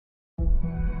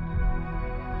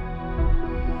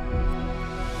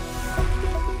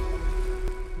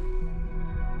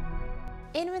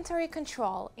Inventory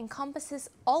control encompasses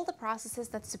all the processes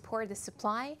that support the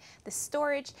supply, the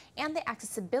storage, and the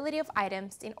accessibility of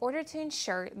items in order to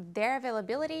ensure their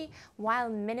availability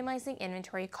while minimizing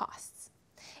inventory costs.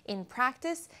 In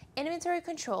practice, inventory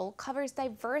control covers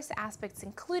diverse aspects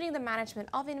including the management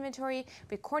of inventory,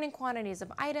 recording quantities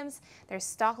of items, their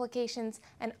stock locations,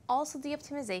 and also the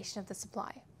optimization of the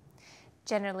supply.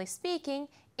 Generally speaking,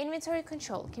 inventory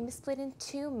control can be split in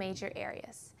two major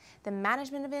areas: the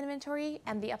management of inventory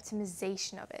and the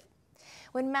optimization of it.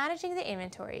 When managing the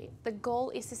inventory, the goal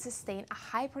is to sustain a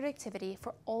high productivity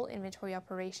for all inventory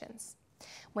operations.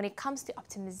 When it comes to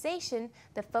optimization,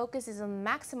 the focus is on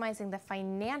maximizing the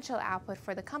financial output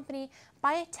for the company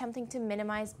by attempting to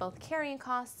minimize both carrying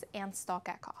costs and stock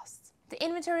at costs. The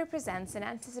inventory represents an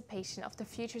anticipation of the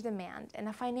future demand and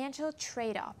a financial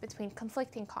trade-off between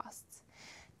conflicting costs.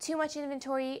 Too much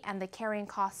inventory and the carrying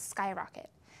costs skyrocket.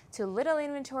 Too little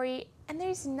inventory and there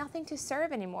is nothing to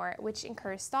serve anymore, which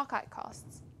incurs stock out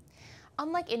costs.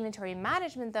 Unlike inventory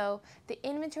management though, the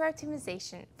inventory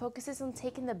optimization focuses on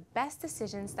taking the best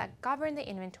decisions that govern the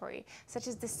inventory, such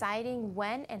as deciding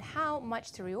when and how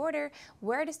much to reorder,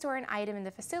 where to store an item in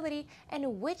the facility,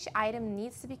 and which item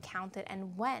needs to be counted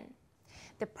and when.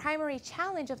 The primary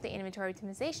challenge of the inventory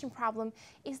optimization problem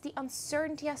is the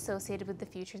uncertainty associated with the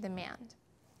future demand.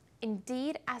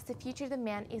 Indeed, as the future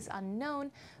demand is unknown,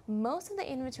 most of the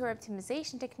inventory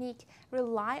optimization technique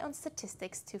rely on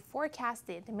statistics to forecast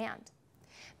the demand.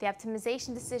 The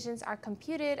optimization decisions are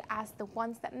computed as the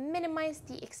ones that minimize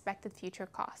the expected future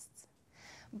costs.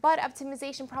 But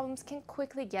optimization problems can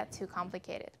quickly get too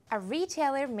complicated. A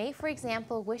retailer may, for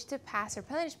example, wish to pass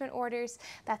replenishment orders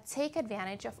that take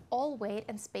advantage of all weight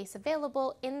and space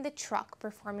available in the truck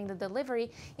performing the delivery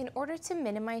in order to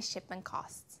minimize shipment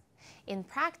costs. In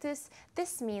practice,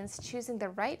 this means choosing the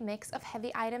right mix of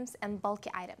heavy items and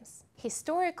bulky items.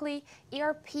 Historically,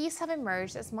 ERPs have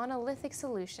emerged as monolithic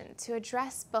solutions to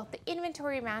address both the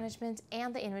inventory management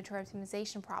and the inventory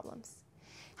optimization problems.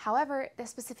 However, the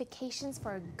specifications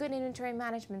for a good inventory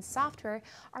management software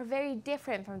are very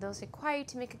different from those required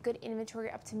to make a good inventory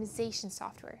optimization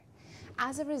software.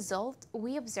 As a result,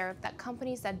 we observe that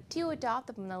companies that do adopt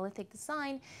the monolithic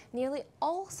design nearly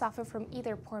all suffer from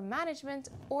either poor management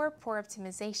or poor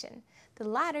optimization, the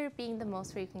latter being the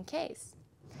most frequent case.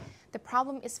 The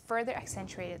problem is further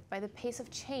accentuated by the pace of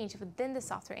change within the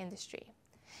software industry.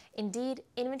 Indeed,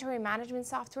 inventory management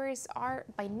softwares are,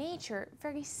 by nature,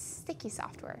 very sticky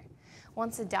software.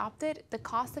 Once adopted, the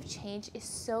cost of change is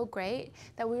so great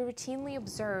that we routinely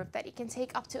observe that it can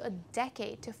take up to a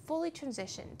decade to fully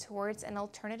transition towards an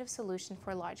alternative solution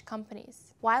for large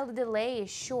companies. While the delay is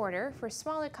shorter for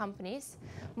smaller companies,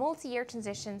 multi-year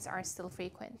transitions are still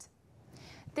frequent.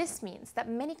 This means that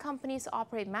many companies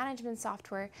operate management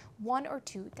software 1 or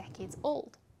 2 decades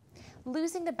old,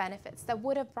 losing the benefits that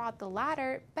would have brought the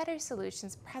latter better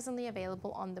solutions presently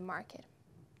available on the market.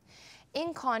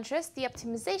 In contrast, the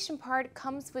optimization part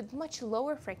comes with much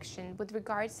lower friction with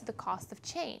regards to the cost of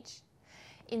change.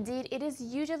 Indeed, it is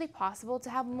usually possible to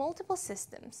have multiple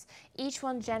systems, each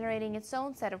one generating its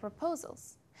own set of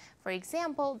proposals. For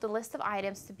example, the list of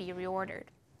items to be reordered,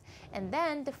 and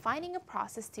then defining a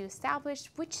process to establish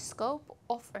which scope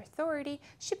of authority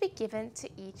should be given to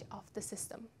each of the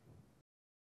system.